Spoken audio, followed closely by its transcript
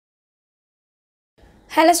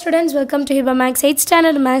Hello students, welcome to Hiba Max 8th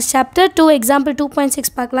standard Max chapter 2 example 2.6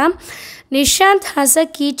 பார்க்கலாம். Nishant has a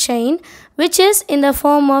keychain which is in the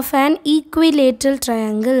form of an equilateral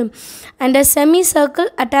triangle and a semicircle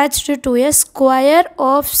attached to a square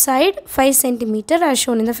of side 5 cm as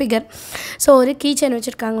shown in the figure. So ஒரு keychain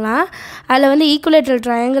வச்சிருக்காங்களா, அதில் வந்து equilateral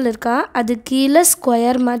triangle இருக்கா, அது கீழே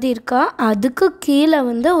square மாதிரி இருக்கா, அதுக்கு கீழே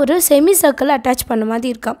வந்து ஒரு semicircle attach பண்ண மாதிரி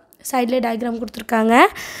இருக்கா. சைடில் டயக்ராம் கொடுத்துருக்காங்க.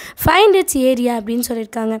 ஃபைண்ட் இட்ஸ் ஏரியா அப்படின்னு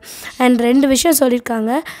சொல்லியிருக்காங்க. அண்ட் ரெண்டு விஷயம்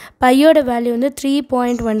சொல்லியிருக்காங்க. பையோட வேல்யூ வந்து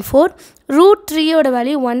 3.14, ரூட் 3யோட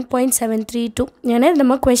வேல்யூ 1.732. ஏன்னா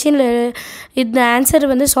நம்ம கொஷினில் இந்த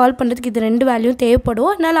ஆன்சர் வந்து சால்வ் பண்ணுறதுக்கு இது ரெண்டு வேல்யூ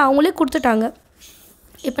தேவைப்படும். அதனால் அவங்களே கொடுத்துட்டாங்க.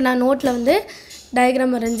 இப்போ நான் நோட்டில் வந்து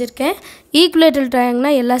டயக்ராம் வரைஞ்சிருக்கேன். ஈக்குலேட்டல்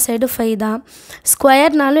ட்ரையாங்கிள்னால் எல்லா சைடும் 5 தான்,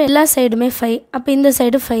 ஸ்கொயர்னாலும் எல்லா சைடுமே 5. அப்போ இந்த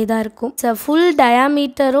சைடு 5 தான் இருக்கும். ஃபுல்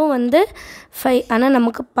டயாமீட்டரும் வந்து 5. ஆனால்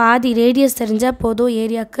நமக்கு பாதி ரேடியஸ் தெரிஞ்சால் போதும்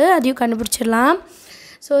ஏரியாவுக்கு, அதையும் கண்டுபிடிச்சிடலாம்.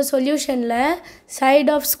 ஸோ சொல்யூஷனில்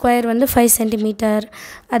சைடு ஆஃப் ஸ்கொயர் வந்து 5 cm,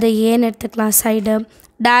 அதை ஏன்னு எடுத்துக்கலாம் side.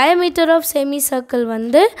 Diameter of semi circle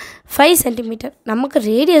வந்து 5 cm. நமக்கு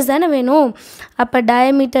ரேடியஸ் தானே வேணும். அப்போ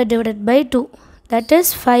diameter divided by 2, that is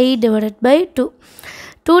 5 divided by 2.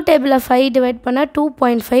 2 டேபிளில் 5 டிவைட் பண்ணால்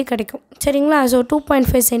 2.5 கிடைக்கும். சரிங்களா? ஸோ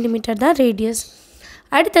 2.5 cm தான் ரேடியஸ்.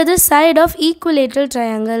 அடுத்தது சைடு ஆஃப் ஈக்குவலேட்டல்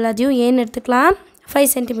ட்ரையாங்கிள், அதையும் ஏன்னு எடுத்துக்கலாம். 5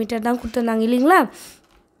 cm தான் கொடுத்துருந்தாங்க இல்லைங்களா?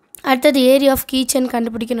 அடுத்தது ஏரியா ஆஃப் கீச்சன்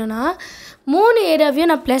கண்டுபிடிக்கணும்னா 3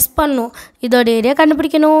 ஏரியாவையும் நான் ப்ளஸ் பண்ணணும். இதோட ஏரியா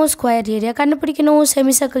கண்டுபிடிக்கணும், ஸ்கொயர் ஏரியா கண்டுபிடிக்கணும்,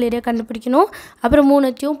 செமிசர்க்கிள் ஏரியா கண்டுபிடிக்கணும். அப்புறம்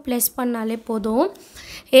 3த்தையும் ப்ளஸ் பண்ணாலே போதும்.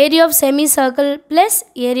 Area of செமிசர்க்கிள் plus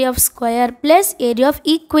area of square plus area of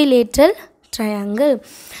equilateral triangle.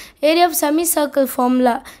 Area of செமிசர்க்கிள்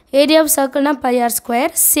formula, area of சர்க்கிள்னா πr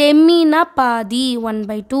square, seminar பாதி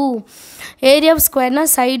 1/2, ஏரியா ஆஃப் ஸ்கொயர்னா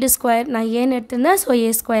சைடு ஸ்கொயர், நான் ஏன்னு எடுத்திருந்தேன் so A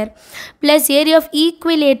square, plus area of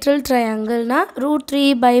equilateral ட்ரையாங்கிள்னா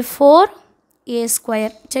 √3/4 A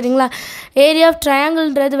square. சரிங்களா? Area of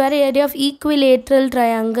ட்ரையாங்கிள்ன்றது வேறு, area of equilateral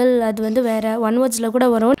triangle அது வந்து வேறு, one வேர்ட்ஸில் கூட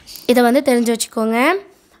வரும். இதை வந்து தெரிஞ்சு வச்சுக்கோங்க.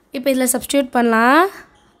 இப்போ இதில் சப்ஸ்டியூட் பண்ணலாம்.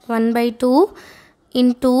 1/2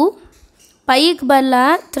 இன்டூ பைக்கு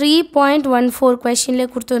பதிலாக 3.14 கொஷின்லேயே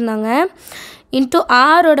கொடுத்துருந்தாங்க, இன்ட்டு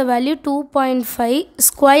ஆரோட வேல்யூ 2.5,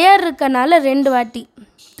 ஸ்கொயர் இருக்கனால 2 வாட்டி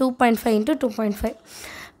 2.5 இன்ட்டு 2.5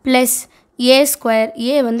 ப்ளஸ் ஏ ஸ்கொயர்,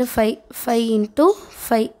 ஏ வந்து 5 into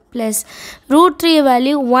 5 plus √3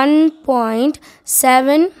 value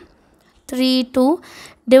 1.732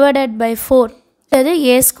 divided by 4, அது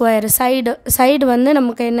ஏ ஸ்கொயர். சைடு வந்து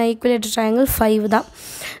நமக்கு என்ன ஈக்குவலேட்டர் ட்ரையாங்கிள் 5 தான்.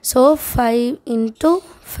 ஸோ 5 இன்ட்டு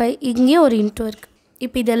 5, இங்கேயும் ஒரு இன்ட்டு இருக்குது.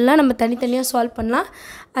 இப்போ இதெல்லாம் நம்ம தனித்தனியாக சால்வ் பண்ணலாம்,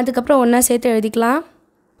 அதுக்கப்புறம் ஒன்றா சேர்த்து எழுதிக்கலாம்.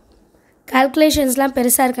 கால்குலேஷன்ஸ்லாம்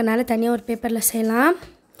பெருசாக இருக்கனால தனியாக ஒரு பேப்பரில் செய்யலாம்.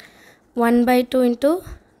 1/2 இன்ட்டு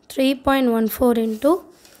 3.14 இன்ட்டு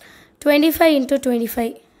 25 இன்ட்டு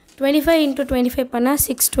 25 இன்ட்டு 25 பண்ணால்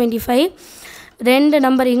 625. ரெண்டு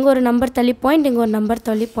நம்பர், இங்கே ஒரு நம்பர் தள்ளி பாயிண்ட், இங்கே ஒரு நம்பர்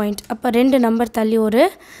தள்ளி பாயிண்ட், அப்போ 2 நம்பர் தள்ளி ஒரு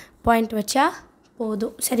பாயிண்ட் வச்சா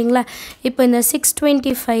போதும். சரிங்களா? இப்போ இந்த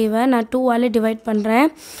 625 நான் 2ஆல் டிவைட் பண்ணுறேன்.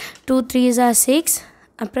 2 3s are 6,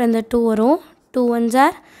 அப்புறம் இந்த 2 வரும், 2 1s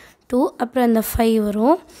are 2, அப்புறம் இந்த 5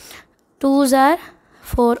 வரும், 2s are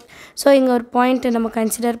 4. ஸோ இங்கே ஒரு பாயிண்ட் நம்ம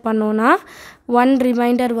கன்சிடர் பண்ணோன்னா 1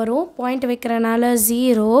 ரிமைண்டர் வரும். பாயிண்ட் வைக்கிறனால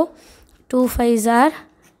 0, 2 5s are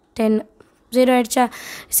 10, 0 ஆகிடுச்சா?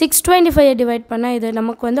 625 டிவைட் பண்ணால் இது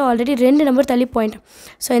நமக்கு வந்து ஆல்ரெடி 2 நம்பர் தள்ளி பாயிண்ட்.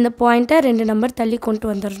 ஸோ இந்த பாயிண்ட்டை 2 நம்பர் தள்ளி கொண்டு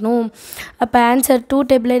வந்துடணும். அப்போ ஆன்சர் 2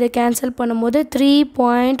 டேபிளில் இதை கேன்சல் பண்ணும்போது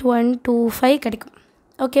 3.125 கிடைக்கும்.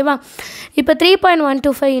 ஓகேவா? இப்போ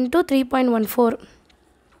 3.125 into 3.14,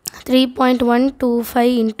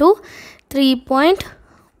 3.125 into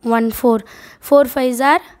 3.14, 4 5s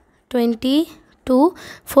are 22,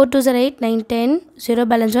 4 2s are 8, 9 10, 0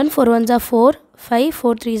 balance 1, 4 1s are 4, 5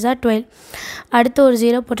 4 3s are 12. அடுத்து ஒரு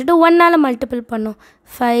 0 போட்டுட்டு 1ஆல் மல்டிபிள் பண்ணும்.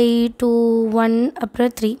 5 2 1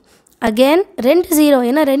 அப்புறம் 3, அகெயின் 2 0,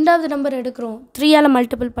 ஏன்னா ரெண்டாவது நம்பர் எடுக்கிறோம். 3ஆல்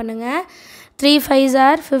மல்டிபிள் பண்ணுங்கள். 3 5s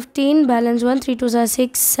are 15, balance 1, 3 2s are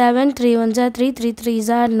 6 7, 3 1s are 3, 3 3s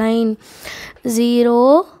are 9, 0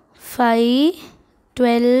 5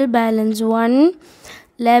 12, balance 1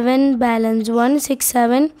 11, balance 1 6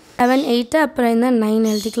 7 7 8, அப்புறம் இந்த 9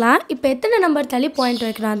 எழுதிக்கலாம். இப்போ எத்தனை நம்பர் தள்ளி பாயிண்ட்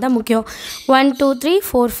வைக்கலாம் தான் முக்கியம். 1 2 3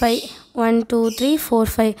 4 5, 1 2 3 4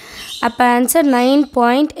 5, அப்போ ஆன்சர்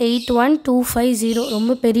 9.81250.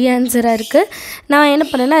 ரொம்ப பெரிய ஆன்சராக இருக்குது. நான் என்ன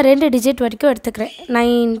பண்ணேன்னா 2 டிஜிட் வரைக்கும் எடுத்துக்கிறேன்.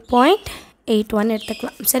 9.81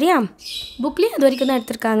 எடுத்துக்கலாம். சரியா? புக்லேயும் அது வரைக்கும் தான்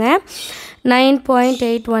எடுத்திருக்காங்க.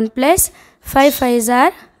 9.81 ப்ளஸ் 5 5s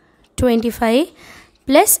are 25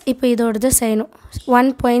 ப்ளஸ் இப்போ இதோடது செய்யணும்.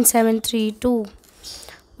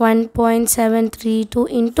 1.732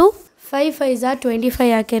 into 5 5s are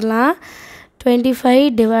 25 ஆக்கிடலாம். 25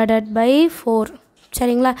 divided by 4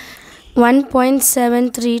 சரிங்களா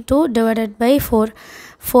 1.732 divided by 4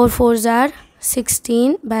 4 4s are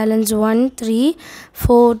 16 balance 1 3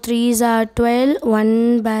 4 3s are 12 1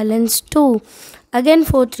 balance 2 again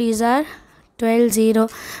 4 3s are 12 0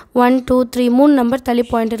 1 2 3 3 number தள்ளி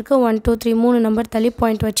பாயிண்ட் இருக்கு 1 2 3 3 நம்பர் தள்ளி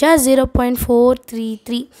பாயிண்ட் வச்சா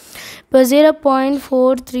 0.433 இப்போ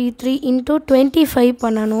 0.433 into 25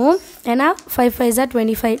 பண்ணனும் ஏனா 5 5s are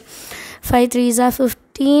 25 5 3s are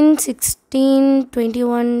 15 16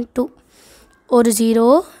 21 2 ஒரு 0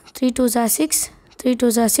 3 2s are 6 3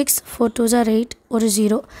 2s are 6 4 2s are 8 ஒரு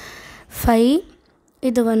 0 5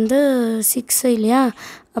 இது வந்து 6 இல்லையா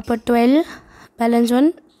அப்ப 12 balance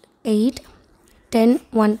 1 8 10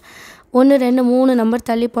 1 1 2 3 நம்பர்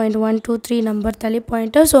தள்ளி பாயிண்ட் 1 2 3 நம்பர் தள்ளி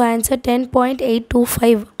பாயிண்ட் ஸோ ஆன்சர்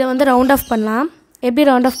 10.825 இதை வந்து ரவுண்ட் ஆஃப் பண்ணலாம் எப்படி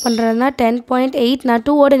ரவுண்ட் ஆஃப் பண்ணுறதுனா 10.8 நான்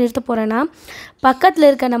 2 ஓட நிறுத்த போகிறேன்னா பக்கத்தில்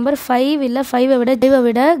இருக்க நம்பர் 5 இல்லை 5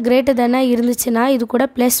 விட கிரேட்டர் தானாக இருந்துச்சுன்னா இது கூட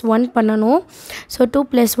 +1 பண்ணணும் ஸோ 2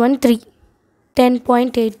 + 1 3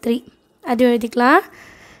 10.83 அது எழுதிக்கலாம்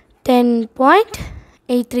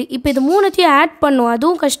 10.83 இப்போ இது மூணுத்தையும் ஆட் பண்ணும்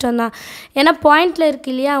அதுவும் கஷ்டம்தான் ஏன்னா பாயிண்டில்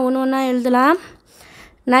இருக்கு இல்லையா ஒன்று ஒன்றா எழுதலாம்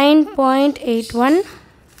 9.81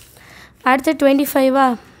 அடுத்து 25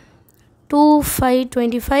 2 5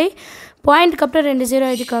 25 பாயிண்ட்க்கு அப்புறம் 2 0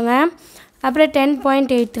 எழுதிக்கோங்க அப்புறம்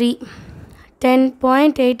 10.83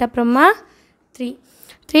 10.8 அப்புறமா 3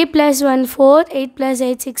 3 + 1 4 8 +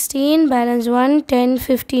 8 16 பேலன்ஸ் 1 10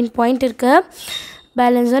 15 பாயிண்ட் இருக்கு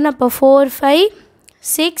பேலன்ஸ் 1 அப்போ 4 5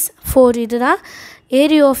 6 4 இதுதான்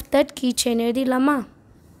area of that key chain எழுதிடலாமா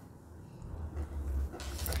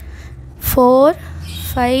 4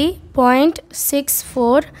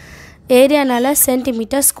 5.64 ஏரியானால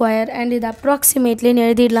centimetre square and இது அப்ராக்சிமேட்லின்னு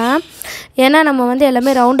எழுதிடலாம் ஏன்னா நம்ம வந்து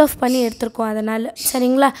எல்லாமே ரவுண்ட் ஆஃப் பண்ணி எடுத்துருக்கோம் அதனால்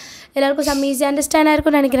சரிங்களா எல்லாருக்கும் சம் ஈஸியாக அண்டர்ஸ்டாண்ட்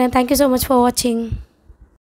ஆகிருக்கும்னு நினைக்கிறேன் தேங்க்யூ ஸோ மச் ஃபார் வாட்சிங்